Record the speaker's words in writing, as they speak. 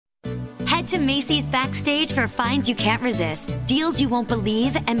Head to Macy's Backstage for finds you can't resist, deals you won't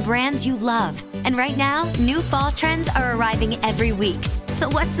believe, and brands you love. And right now, new fall trends are arriving every week. So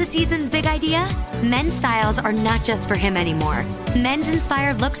what's the season's big idea? Men's styles are not just for him anymore. Men's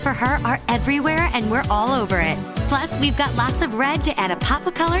inspired looks for her are everywhere, and we're all over it. Plus, we've got lots of red to add a pop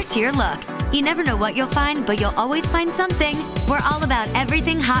of color to your look. You never know what you'll find, but you'll always find something. We're all about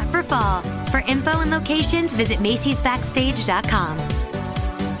everything hot for fall. For info and locations, visit Macy'sBackstage.com.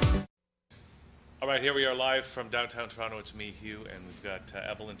 All right, here we are live from downtown Toronto. It's me, Hugh, and we've got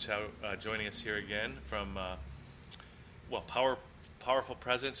Evelyn Chow joining us here again from,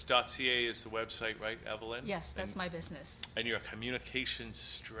 powerfulpresence.ca is the website, right, Evelyn? Yes, that's my business. And you're a communications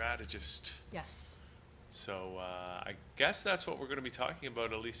strategist. Yes. So I guess that's what we're going to be talking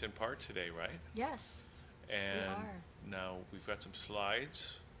about, at least in part today, right? Yes, and we are. Now we've got some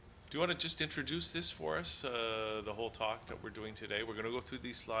slides. Do you want to just introduce this for us, the whole talk that we're doing today? We're going to go through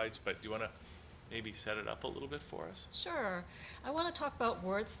these slides, but do you want to maybe set it up a little bit for us? Sure. I want to talk about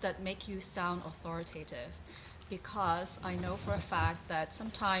words that make you sound authoritative, because I know for a fact that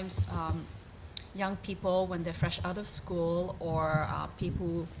sometimes young people, when they're fresh out of school, or people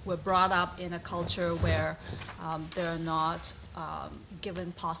who were brought up in a culture where they're not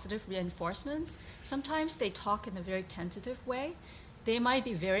given positive reinforcements, sometimes they talk in a very tentative way. They might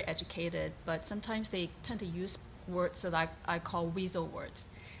be very educated, but sometimes they tend to use words that I call weasel words.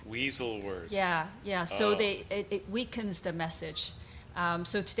 Weasel words. Yeah. So it weakens the message.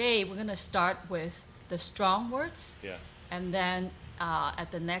 So today we're going to start with the strong words. Yeah. And then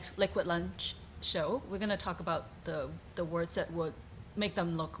at the next Liquid Lunch show, we're going to talk about the words that would make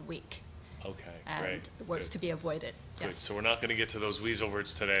them look weak. Okay, and great. the words Good. to be avoided. Good. Yes. So we're not going to get to those weasel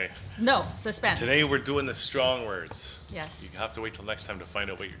words today. No, suspense. Today we're doing the strong words. Yes. You have to wait till next time to find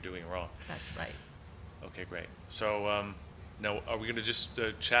out what you're doing wrong. That's right. Okay, great. So now, are we going to just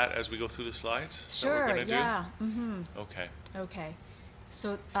chat as we go through the slides? Is that what Sure, we're gonna yeah. do? Mm-hmm. Okay. Okay.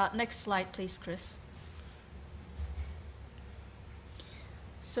 So next slide, please, Chris.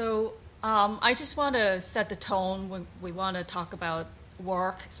 So I just want to set the tone when we want to talk about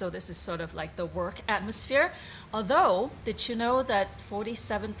work. So this is sort of like the work atmosphere. Although, did you know that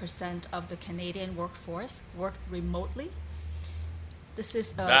 47% of the Canadian workforce work remotely? This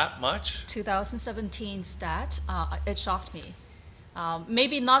is That much? 2017 stat. It shocked me.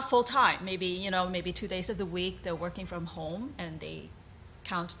 Maybe not full time. Maybe maybe 2 days of the week they're working from home, and they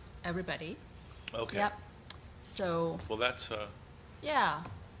count everybody. Okay. Yep. So Well, that's yeah.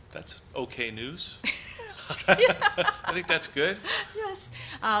 okay news. I think that's good. Yes.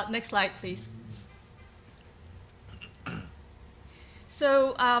 Next slide, please.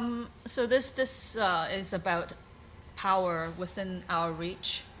 So this is about power within our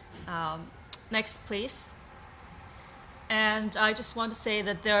reach. Next, please. And I just want to say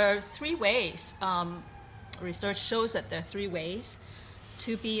that there are 3 ways. Research shows that there are 3 ways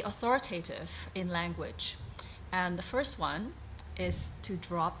to be authoritative in language. And the first one is to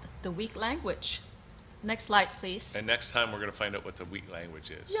drop the weak language. Next slide, please. And next time we're going to find out what the weak language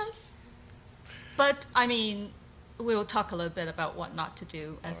is. Yes. But, I mean, we'll talk a little bit about what not to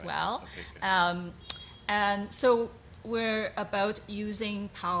do as well. Okay, good. And so we're about using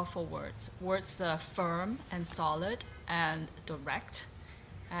powerful words, words that are firm and solid and direct.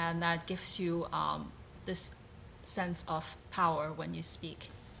 And that gives you this sense of power when you speak.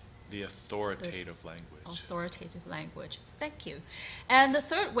 The authoritative language. Authoritative language. Thank you. And the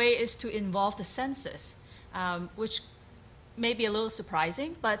third way is to involve the senses, which may be a little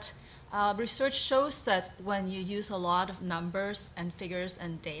surprising, but research shows that when you use a lot of numbers and figures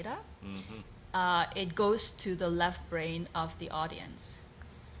and data, it goes to the left brain of the audience.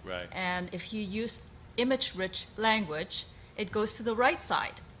 Right. And if you use image-rich language, it goes to the right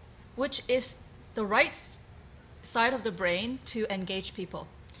side, which is the right side of the brain to engage people.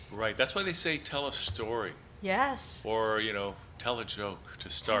 Right. That's why they say tell a story. Yes. Or, tell a joke to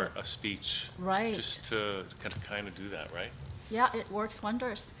start a speech. Right. Just to kind of do that, right? Yeah, it works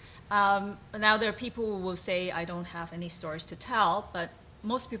wonders. Now there are people who will say, I don't have any stories to tell, but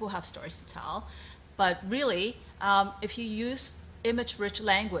most people have stories to tell. But really, if you use image-rich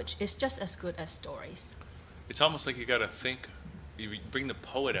language, it's just as good as stories. It's almost like you got to think, you bring the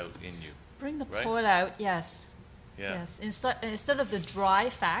poet out in you. Bring the Right? poet out, yes. Yeah. Yes. Instead of the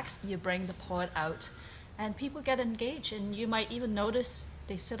dry facts, you bring the poet out. And people get engaged, and you might even notice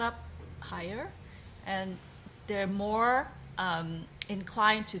they sit up higher, and they're more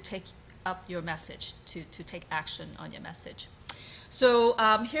inclined to take up your message, to take action on your message. So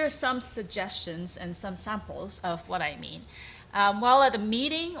here are some suggestions and some samples of what I mean. While at a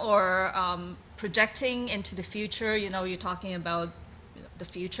meeting or projecting into the future, you're talking about the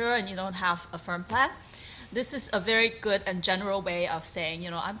future and you don't have a firm plan, this is a very good and general way of saying,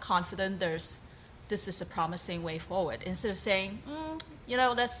 I'm confident this is a promising way forward. Instead of saying,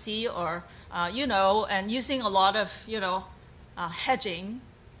 let's see, or, and using a lot of,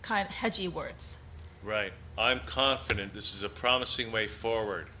 hedgy words. Right. I'm confident this is a promising way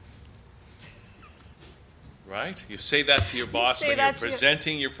forward. Right? You say that to your boss when you're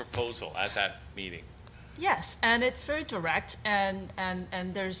presenting your proposal at that meeting. Yes, and it's very direct, and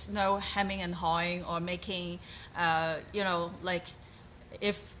there's no hemming and hawing or making, like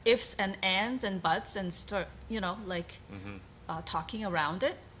ifs and ands and buts and start, talking around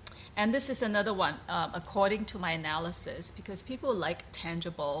it. And this is another one, according to my analysis, because people like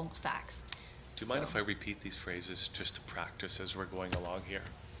tangible facts. Do you mind if I repeat these phrases just to practice as we're going along here?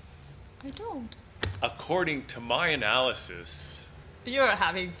 I don't. According to my analysis... You're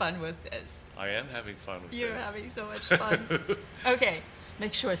having fun with this. I am having fun with You're this. having so much fun. Okay,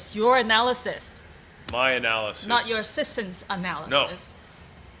 make sure it's your analysis. My analysis. Not your assistant's analysis. No.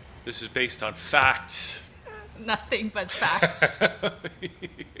 This is based on facts. Nothing but facts.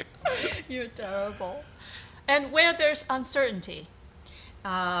 You're terrible. And where there's uncertainty.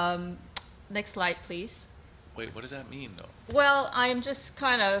 Next slide, please. Wait, what does that mean, though? Well, I'm just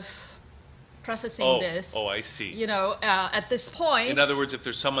kind of prefacing this. Oh, I see. At this point. In other words, if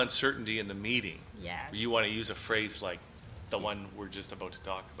there's some uncertainty in the meeting, yes, you want to use a phrase like the one we're just about to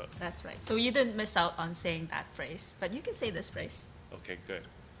talk about. That's right. So you didn't miss out on saying that phrase, but you can say this phrase. Okay, good.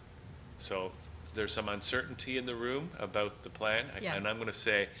 So there's some uncertainty in the room about the plan, Yeah. and I'm going to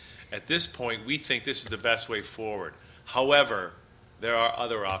say, at this point, we think this is the best way forward. However, there are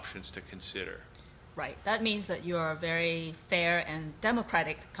other options to consider. Right. That means that you're a very fair and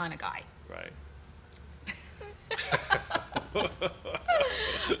democratic kind of guy. Right.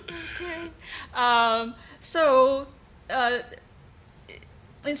 Okay. So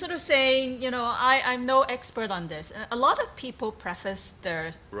instead of saying, I'm no expert on this, a lot of people preface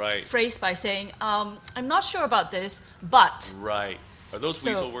their Right. phrase by saying, I'm not sure about this, but. Right. Are those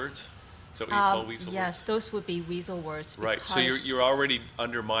So, weasel words? Is that what you call weasel words? Yes, those would be weasel words. Right. So you're already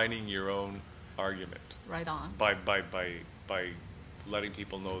undermining your own argument right on. by letting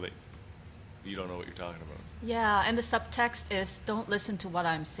people know that you don't know what you're talking about. Yeah, and the subtext is don't listen to what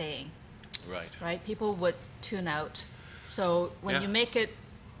I'm saying. Right. Right? People would tune out. So when Yeah. you make it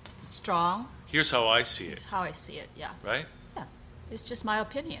strong, Here's how I see it's it. how I see it. Yeah. Right? Yeah. It's just my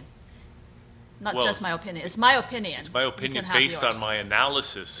opinion. Not Well, just my opinion. It's my opinion. It's my You opinion can have based yours. on my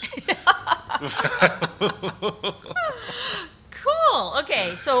analysis. Cool.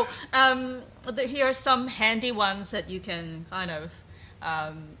 Okay. So here are some handy ones that you can kind of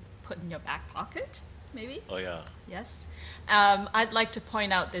put in your back pocket, maybe. Oh, yeah. Yes. I'd like to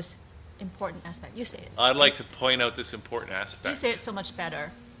point out this important aspect. You say it. I'd like to point out this important You aspect. say it so much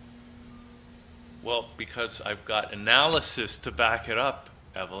better. Well, because I've got analysis to back it up,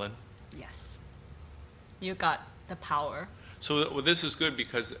 Evelyn. Yes. You got the power. So this is good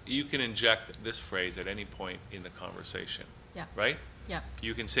because you can inject this phrase at any point in the conversation, Yeah. right? Yeah.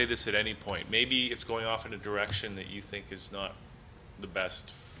 You can say this at any point. Maybe it's going off in a direction that you think is not the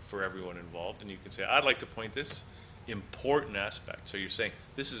best for everyone involved, and you can say, I'd like to point this important aspect. So you're saying,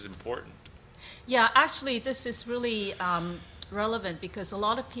 this is important. Yeah, actually, this is really relevant because a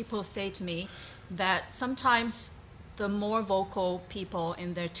lot of people say to me that sometimes the more vocal people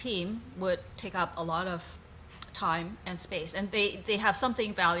in their team would take up a lot of time and space, and they have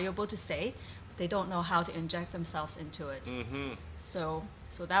something valuable to say, but they don't know how to inject themselves into it. Mm-hmm. So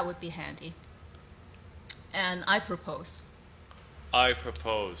that would be handy. And I propose. I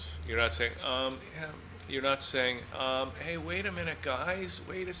propose. You're not saying, yeah. You're not saying, hey, wait a minute, guys.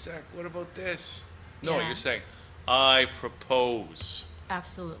 Wait a sec. What about this? No, Yeah. you're saying, I propose.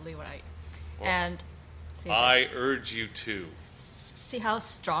 Absolutely right. Or, And say I this. urge you to. See how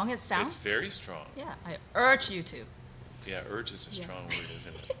strong it sounds? It's very strong. Yeah, I urge you to. Yeah, urge is a Yeah. strong word,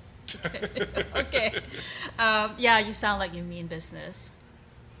 isn't it? Okay. Yeah, you sound like you mean business.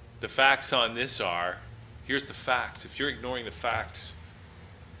 The facts on this are, here's the facts. If you're ignoring the facts,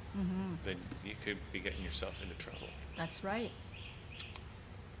 then you could be getting yourself into trouble. That's right.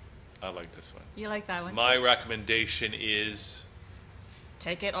 I like this one. You like that one? My too? recommendation is,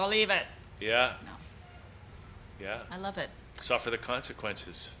 Take it or leave it. yeah, No, yeah, I love it. suffer the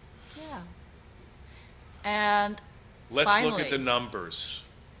consequences. Yeah. And Let's look at Finally. the numbers.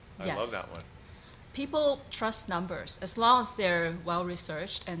 I love Yes. that one. people trust numbers. As long as they're well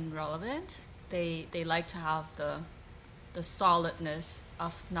researched and relevant, they like to have the solidness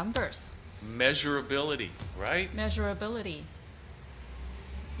of numbers. Measurability, right? Measurability.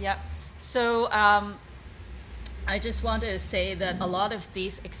 Yep. So I just wanted to say that a lot of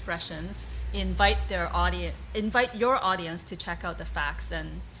these expressions invite your audience to check out the facts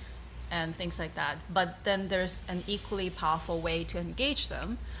and things like that. But then there's an equally powerful way to engage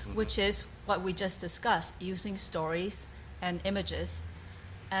them, which is what we just discussed, using stories and images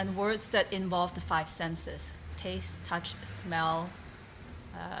and words that involve the five senses: taste, touch, smell,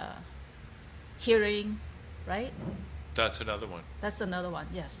 hearing, right? That's another one. That's another one,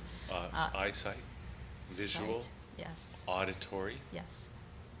 yes. Eyesight, visual, Sight, yes, auditory, yes.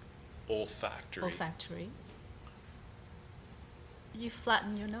 olfactory. Olfactory. You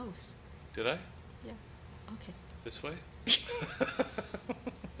flatten your nose. Did I? Yeah, okay. This way?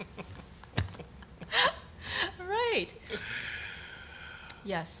 Right.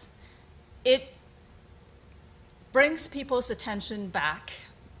 Yes. It brings people's attention back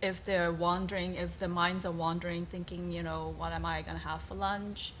if they're wandering, if their minds are wandering, thinking, what am I going to have for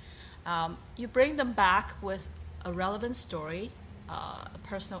lunch? You bring them back with a relevant story, a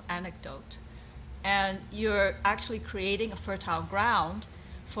personal anecdote, and you're actually creating a fertile ground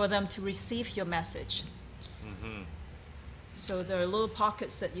for them to receive your message. So there are little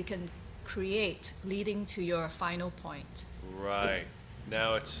pockets that you can create leading to your final point. Right.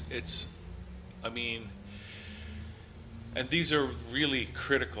 Now I mean, and these are really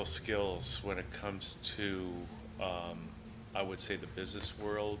critical skills when it comes to, I would say, the business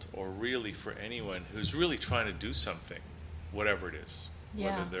world, or really for anyone who's really trying to do something, whatever it is,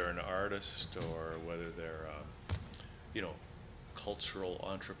 Yeah. whether they're an artist or whether they're, cultural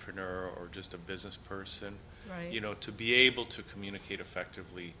entrepreneur or just a business person. Right. To be able to communicate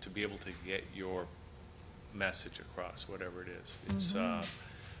effectively, to be able to get your message across, whatever it is. It's, I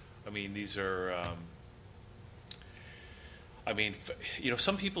mean, these are,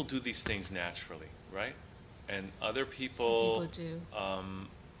 some people do these things naturally, right? And other people, Some people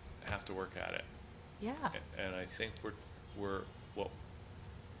do. have to work at it. Yeah. And I think for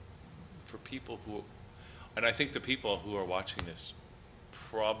people who, and I think the people who are watching this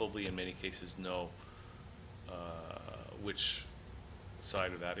probably in many cases know which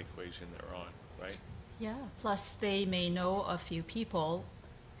side of that equation they're on, right? Yeah. Plus, they may know a few people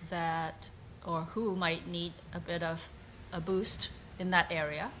that, or who might need a bit of a boost in that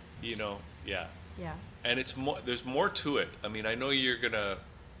area. Yeah. Yeah. And there's more to it. I mean, I know you're going to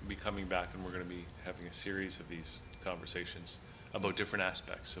be coming back and we're going to be having a series of these conversations about different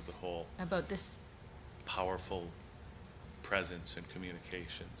aspects of the whole About this. powerful presence and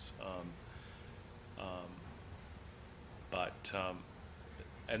communications.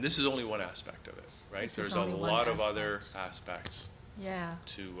 And this is only one aspect of it, right? This is There's a only one lot of other aspect. aspects Yeah,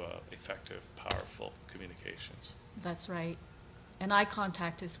 to effective, powerful communications. that's right. And eye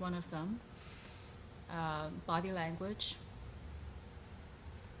contact is one of them. Body language.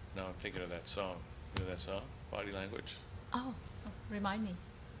 Now I'm thinking of that song. You know that song, Body Language? Oh, remind me.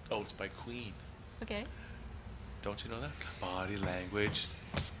 Oh, it's by Queen. Okay. Don't you know that? Body language.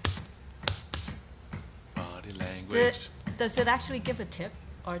 Body language. Does it actually give a tip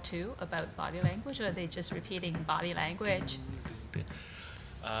or two about body language, or are they just repeating body language?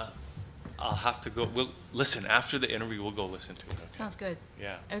 I'll have to go. We'll listen after the interview. We'll go listen to it. Okay? Sounds good.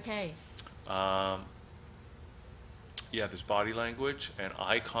 Yeah. Okay. Yeah. There's body language and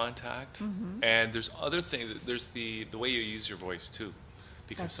eye contact, and there's other things. There's the way you use your voice too,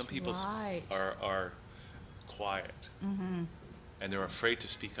 because That's some people right. are quiet, and they're afraid to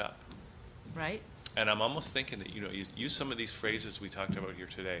speak up. Right? And I'm almost thinking that you use some of these phrases we talked about here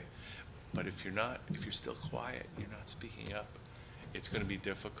today, but if you're still quiet, you're not speaking up, it's going to be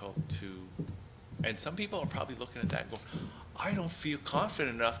difficult to. And some people are probably looking at that and going, I don't feel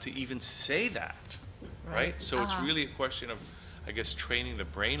confident enough to even say that, right? So it's really a question of, I guess, training the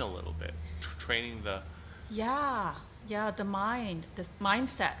brain a little bit, training the. Yeah, the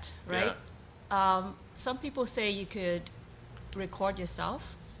mindset, right? Some people say you could record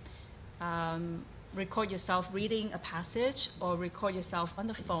yourself reading a passage, or record yourself on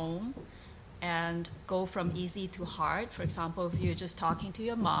the phone and go from easy to hard. For example, if you're just talking to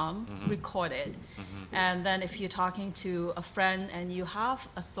your mom, record it. And then if you're talking to a friend and you have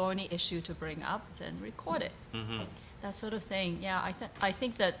a thorny issue to bring up, then record it. That sort of thing. Yeah, I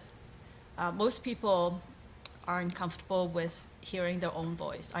think that most people aren't comfortable with hearing their own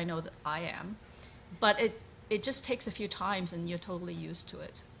voice. I know that I am. But it just takes a few times and you're totally used to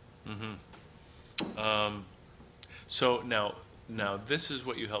it. So now this is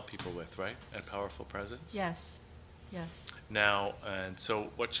what you help people with, right? At Powerful Presence? Yes. Now, and so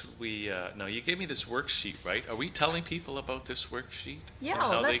what should we, now you gave me this worksheet, right? Are we telling people about this worksheet? Yeah, And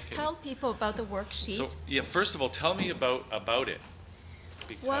how let's they can- tell people about the worksheet. So, yeah, first of all, tell me about it.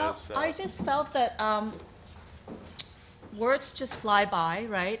 Well, Because, I just felt that words just fly by,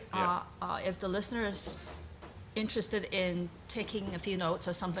 right? Yeah. If the listener is interested in taking a few notes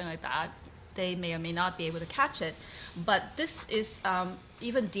or something like that, they may or may not be able to catch it. But this is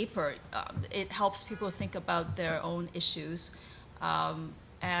even deeper. It helps people think about their own issues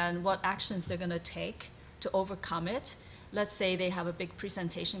and what actions they're going to take to overcome it. Let's say they have a big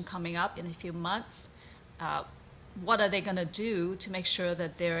presentation coming up in a few months. What are they going to do to make sure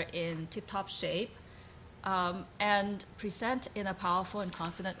that they're in tip-top shape and present in a powerful and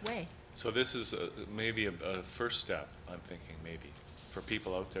confident way? So this is maybe a first step, I'm thinking, maybe, for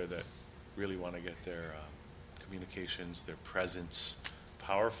people out there that really want to get their communications, their presence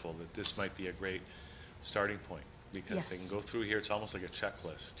powerful, that this might be a great starting point, because they Yes. can go through here. It's almost like a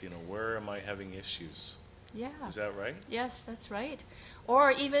checklist. Where am I having issues? Yeah. Is that right? Yes, that's right.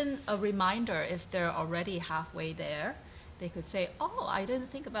 Or even a reminder if they're already halfway there. They could say, oh, I didn't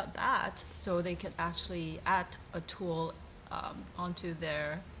think about that. So they could actually add a tool onto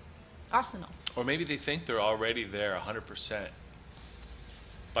their arsenal. Or maybe they think they're already there 100%,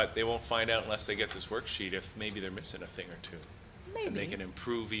 but they won't find out unless they get this worksheet if maybe they're missing a thing or two. Maybe. And they can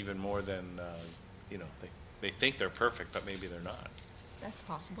improve even more than, they think they're perfect, but maybe they're not. That's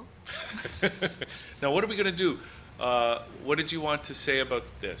possible. Now, what are we going to do? What did you want to say about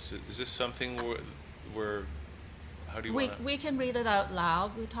this? Is this something where how do you want to? We can read it out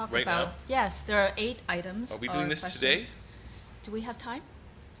loud. We talk Right about, now? yes, there are 8 items. Are we or doing this today? questions. Do we have time?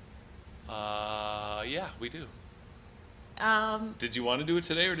 Yeah, we do. Um, Did you want to do it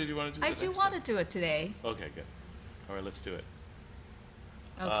today, or did you want to do it I the do next want time? to do it today. Okay, good. All right, let's do it.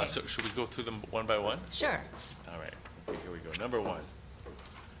 Okay. So should we go through them one by one? Sure. All right. Okay, here we go. Number 1.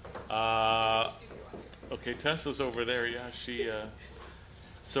 Okay, Tesla's over there. Yeah, she.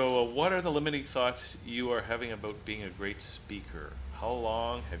 So, what are the limiting thoughts you are having about being a great speaker? How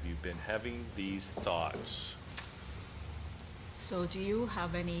long have you been having these thoughts? So do you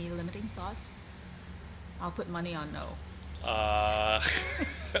have any limiting thoughts? I'll put money on no.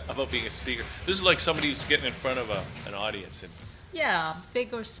 About being a speaker. This is like somebody who's getting in front of an audience. And Yeah,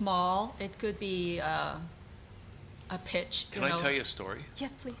 big or small. It could be a pitch. can I tell you a story? Yeah,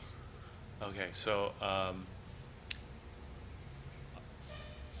 please. Okay, so a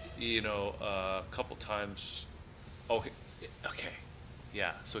couple times. Oh, okay,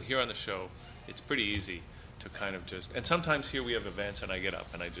 yeah. So here on the show, it's pretty easy to kind of just. And sometimes here we have events, and I get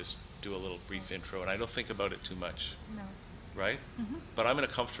up and I just do a little brief intro, and I don't think about it too much, No. right? Mm-hmm. But I'm in a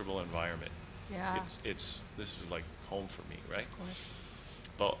comfortable environment. Yeah. This is like home for me, right? Of course.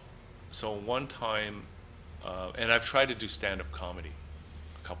 But so one time, and I've tried to do stand-up comedy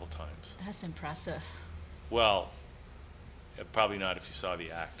a couple times. That's impressive. Well, probably not if you saw the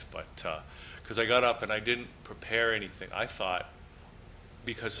act, but because I got up and I didn't prepare anything. I thought,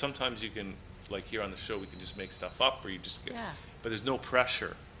 because sometimes you can, like here on the show, we can just make stuff up, or you just get, Yeah. but there's no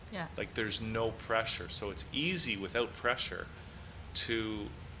pressure. Yeah. Like there's no pressure, so it's easy without pressure to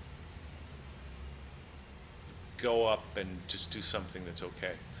go up and just do something that's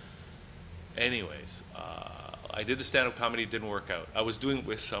okay. Anyways, I did the stand-up comedy, didn't work out. I was doing it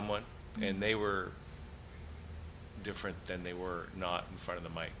with someone, and they were different than they were not in front of the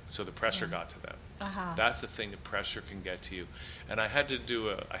mic. So the pressure got to them. Uh-huh. That's the thing, the pressure can get to you. And I had to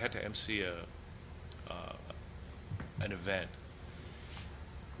MC an event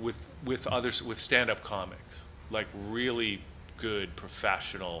with others, with stand-up comics, like really good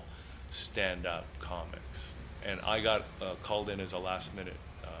professional stand-up comics. And I got called in as a last-minute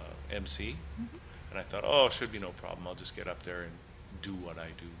MC, and I thought, oh, it should be no problem. I'll just get up there and do what I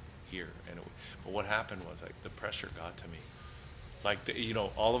do here. But what happened was, like, the pressure got to me. Like,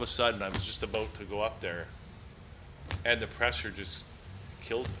 all of a sudden, I was just about to go up there, and the pressure just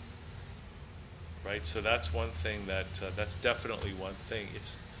killed me. Right? So that's one thing that's definitely one thing.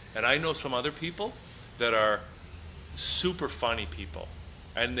 And I know some other people that are super funny people,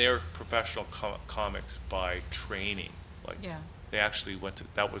 and they're professional comics by training. Like, Yeah. they actually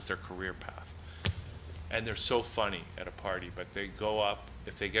that was their career path. And they're so funny at a party, but they go up,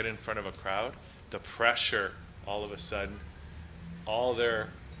 if they get in front of a crowd, the pressure, all of a sudden, all their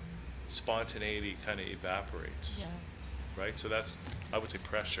spontaneity kind of evaporates. Yeah. Right? So that's, I would say,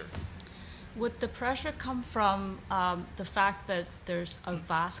 pressure. Would the pressure come from the fact that there's a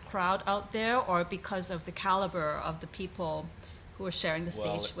vast crowd out there, or because of the caliber of the people who are sharing the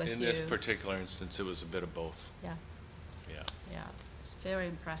stage with you? In this particular instance, it was a bit of both. Yeah, Yeah. yeah. It's very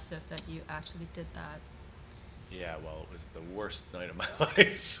impressive that you actually did that. Yeah, well, it was the worst night of my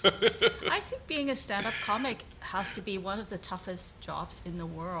life. I think being a stand-up comic has to be one of the toughest jobs in the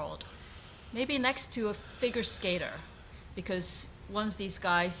world. Maybe next to a figure skater, because once these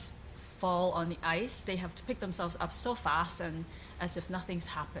guys fall on the ice, they have to pick themselves up so fast and as if nothing's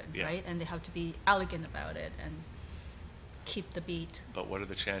happened, Yeah. right? And they have to be elegant about it and keep the beat. But what are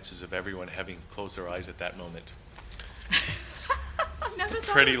the chances of everyone having closed their eyes at that moment? I've never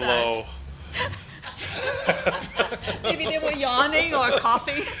thought Pretty of that. low. Maybe they were yawning or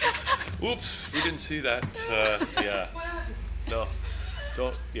coughing. Oops, we didn't see that. Yeah. No,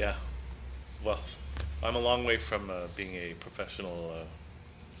 don't, yeah. Well, I'm a long way from being a professional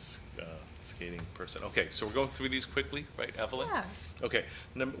skating person. Okay, so we're going through these quickly, right, Evelyn? Yeah. Okay,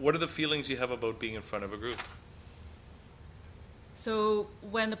 what are the feelings you have about being in front of a group? So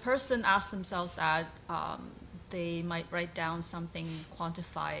when the person asks themselves that, they might write down something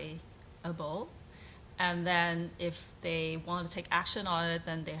quantifiable, and then if they want to take action on it,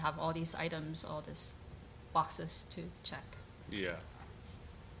 then they have all these items, all these boxes to check. Yeah.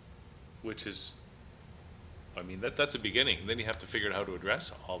 Which is, I mean, that's a beginning. Then you have to figure out how to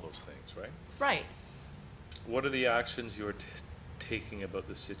address all those things, right? Right. What are the actions you're taking about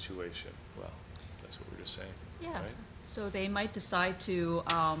the situation? Well, that's what we're just saying, Yeah. right? So they might decide to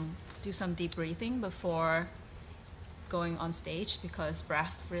do some deep breathing before going on stage, because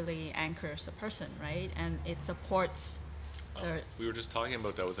breath really anchors a person, right? And it supports their, We were just talking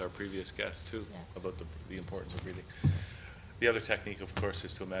about that with our previous guest too, Yeah. about the importance of breathing. The other technique, of course,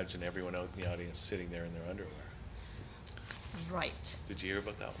 is to imagine everyone out in the audience sitting there in their underwear. right. Did you hear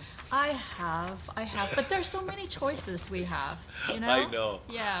about that one? I have, but there's so many choices we have, you know? I know.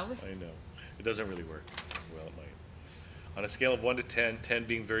 Yeah. I know. It doesn't really work. Well, it might. On a scale of 1 to 10, 10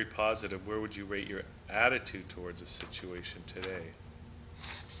 being very positive, where would you rate your attitude towards a situation today?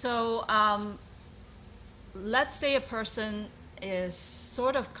 So let's say a person is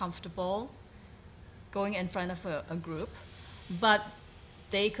sort of comfortable going in front of a group, but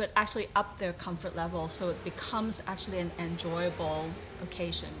they could actually up their comfort level so it becomes actually an enjoyable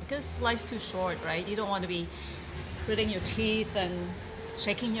occasion, because life's too short, right? You don't want to be gritting your teeth and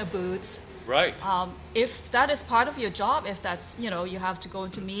shaking your boots. Right. If that is part of your job, if that's, you know, you have to go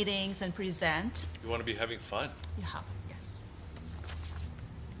into meetings and present, You want to be having fun. you have, yes.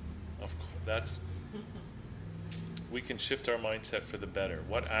 Of course, that's. We can shift our mindset for the better.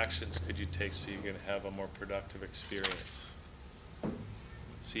 What actions could you take so you're going to have a more productive experience?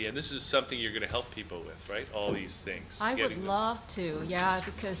 See, and this is something you're going to help people with, right? All these things. I Getting would them- love to, yeah,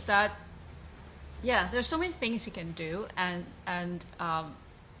 because there's so many things you can do, and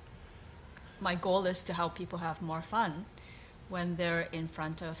my goal is to help people have more fun when they're in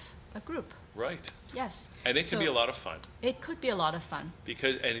front of a group. Right. Yes. And it can be a So lot of fun It could be a lot of fun.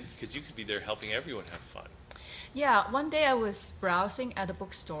 because you could be there helping everyone have fun. Yeah, one day I was browsing at a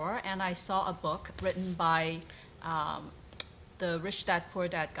bookstore and I saw a book written by the Rich Dad Poor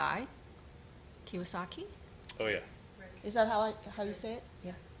Dad guy, Kiyosaki. Oh yeah. Is that how you say it?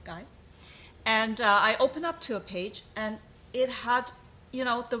 Yeah, guy. And I opened up to a page, and it had, you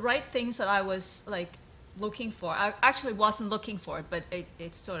know, the right things that I was like looking for. I actually wasn't looking for it, but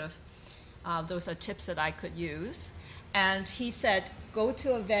it's sort of those are tips that I could use. And he said, go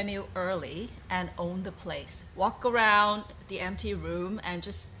to a venue early and own the place. Walk around the empty room and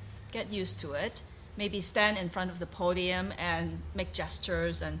just get used to it. Maybe stand in front of the podium and make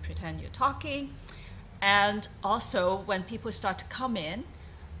gestures and pretend you're talking. And also, when people start to come in,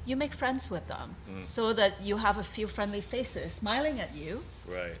 you make friends with them so that you have a few friendly faces smiling at you.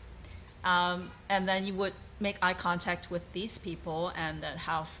 Right. And then you would make eye contact with these people and then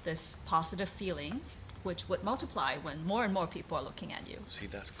have this positive feeling, which would multiply when more and more people are looking at you. See,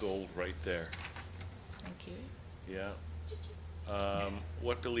 that's gold right there. Thank you. Yeah.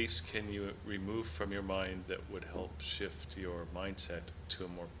 What beliefs can you remove from your mind that would help shift your mindset to a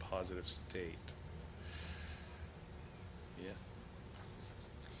more positive state? Yeah.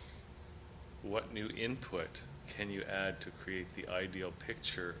 What new input can you add to create the ideal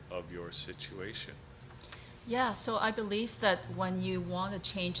picture of your situation? Yeah, so I believe that when you want to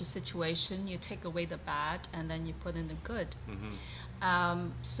change a situation, you take away the bad and then you put in the good.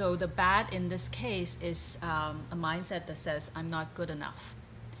 So the bad in this case is a mindset that says, I'm not good enough,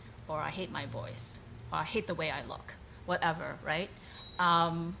 or I hate my voice, or I hate the way I look, whatever, right?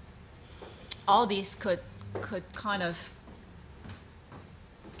 All these could kind of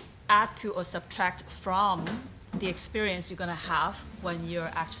add to or subtract from the experience you're going to have when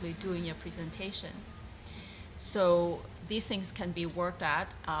you're actually doing your presentation. So these things can be worked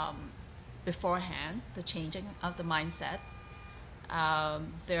at beforehand, the changing of the mindset.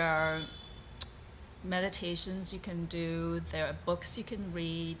 There are meditations you can do, there are books you can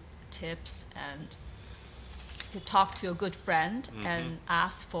read, tips, and you could talk to a good friend and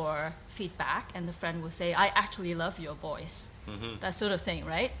ask for feedback, and the friend will say, I actually love your voice. That sort of thing,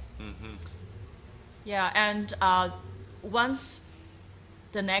 right? Yeah, and once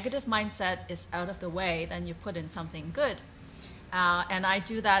the negative mindset is out of the way, then you put in something good. And I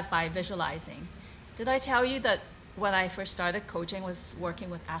do that by visualizing. Did I tell you that when I first started coaching was working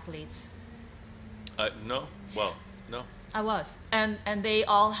with athletes? No. Well, no. I was. And they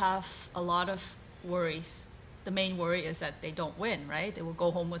all have a lot of worries. The main worry is that they don't win, right? They will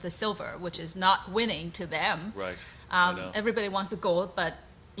go home with a silver, which is not winning to them. Right. I know. Everybody wants the gold, but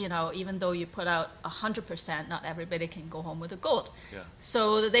you know, even though you put out 100%, not everybody can go home with the gold. Yeah.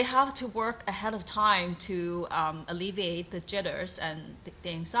 So they have to work ahead of time to alleviate the jitters and the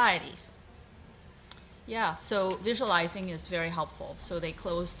anxieties. Yeah, so visualizing is very helpful. So they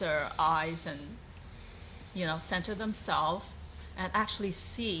close their eyes and, you know, center themselves and actually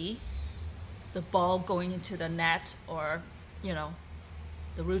see the ball going into the net or, you know,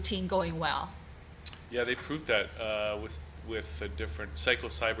 the routine going well. Yeah, they proved that with a different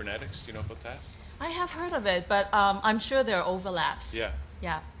psycho-cybernetics. Do you know about that? I have heard of it, but I'm sure there are overlaps. Yeah.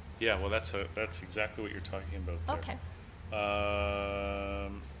 Yeah. Yeah. Well, that's exactly what you're talking about there. Okay.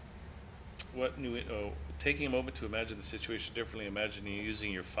 Taking a moment to imagine the situation differently, imagining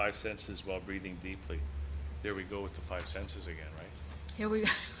using your five senses while breathing deeply. There we go with the five senses again, right? Here we go.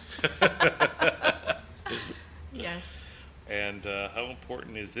 Yes. And how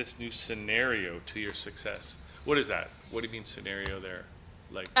important is this new scenario to your success? What is that? What do you mean scenario there?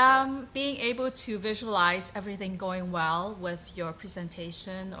 Like Being able to visualize everything going well with your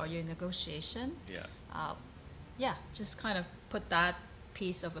presentation or your negotiation. Yeah. Yeah, just kind of put that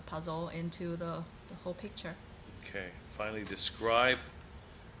piece of a puzzle into the whole picture. Okay. Finally, describe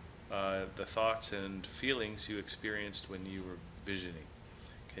the thoughts and feelings you experienced when you were visioning.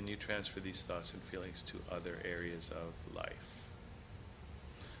 Can you transfer these thoughts and feelings to other areas of life?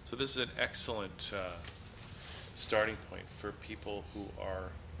 So this is an excellent starting point for people who are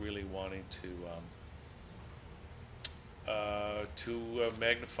really wanting to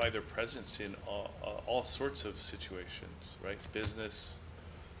magnify their presence in all sorts of situations, right? Business.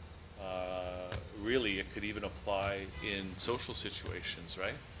 Really, it could even apply in social situations,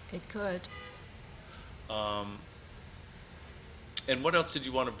 right? It could. And what else did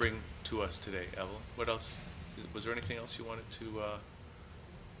you want to bring to us today, Evelyn? What else? Was there anything else you wanted to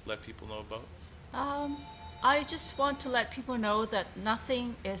let people know about? I just want to let people know that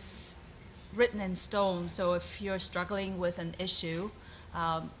nothing is written in stone. So if you're struggling with an issue,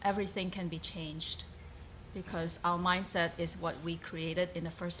 everything can be changed because our mindset is what we created in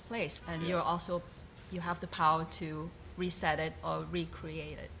the first place. And Yeah. you have the power to reset it or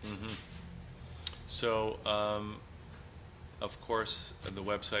recreate it. Mm-hmm. So, of course, the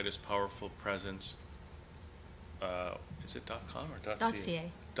website is Powerful Presence. Is it .com or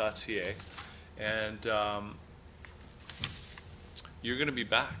 .ca? .ca. And you're going to be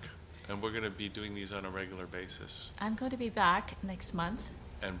back, and we're going to be doing these on a regular basis I'm going to be back next month.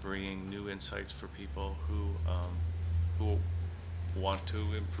 and bringing new insights for people who want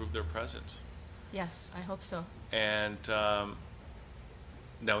to improve their presence. Yes, I hope so. And now,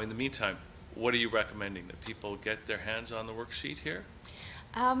 in the meantime, what are you recommending? That people get their hands on the worksheet here?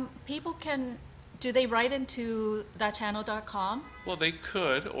 People do they write into thatchannel.com? Well, they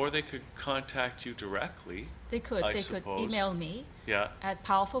could, or they could contact you directly. They could. I They suppose. could email me Yeah. at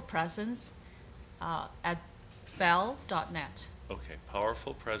powerfulpresence@bell.net. Okay.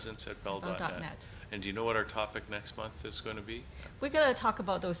 Powerfulpresence@bell.net. Bell.net. And do you know what our topic next month is going to be? We're going to talk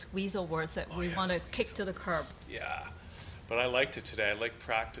about those weasel words that we want to kick to the curb. Yeah. But I liked it today. I like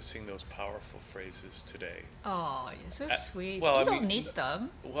practicing those powerful phrases today. Oh, you're so sweet. well, you I don't mean, need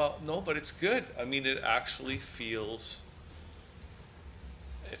them. Well, no, but it's good. I mean, it actually feels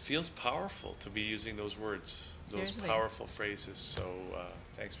powerful to be using those words, those Seriously. powerful phrases. So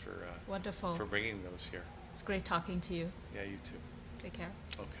thanks for Wonderful. for bringing those here. It's great talking to you. Yeah, you too. Take care.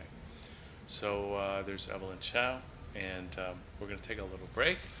 Okay. So there's Evelyn Chow, and we're going to take a little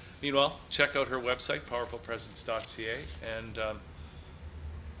break. Meanwhile, check out her website, powerfulpresence.ca, and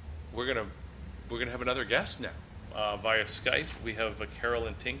we're gonna have another guest now via Skype. We have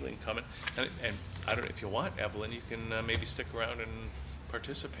Carolyn Tingling coming, and I don't know if you want, Evelyn, you can maybe stick around and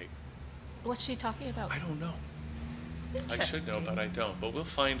participate. What's she talking about? I don't know. I should know, but I don't. But we'll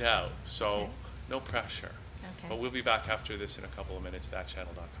find out. So Okay. no pressure. Okay. But we'll be back after this in a couple of minutes.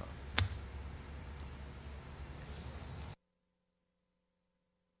 Thatchannel.com.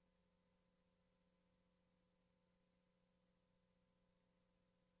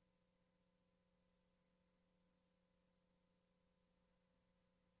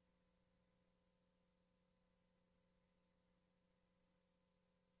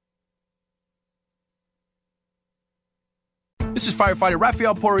 This is firefighter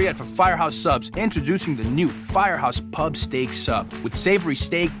Raphael Poirier for Firehouse Subs, introducing the new Firehouse Pub Steak Sub with savory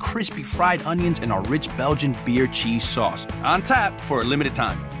steak, crispy fried onions, and our rich Belgian beer cheese sauce. On tap for a limited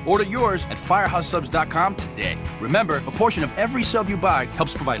time. Order yours at firehouseSubs.com today. Remember, a portion of every sub you buy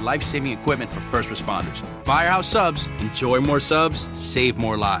helps provide life-saving equipment for first responders. Firehouse Subs. Enjoy more subs, save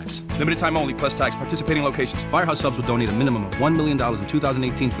more lives. Limited time only, plus tax. Participating locations. Firehouse Subs will donate a minimum of $1 million in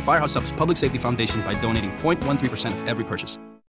 2018 to the Firehouse Subs Public Safety Foundation by donating 0.13% of every purchase.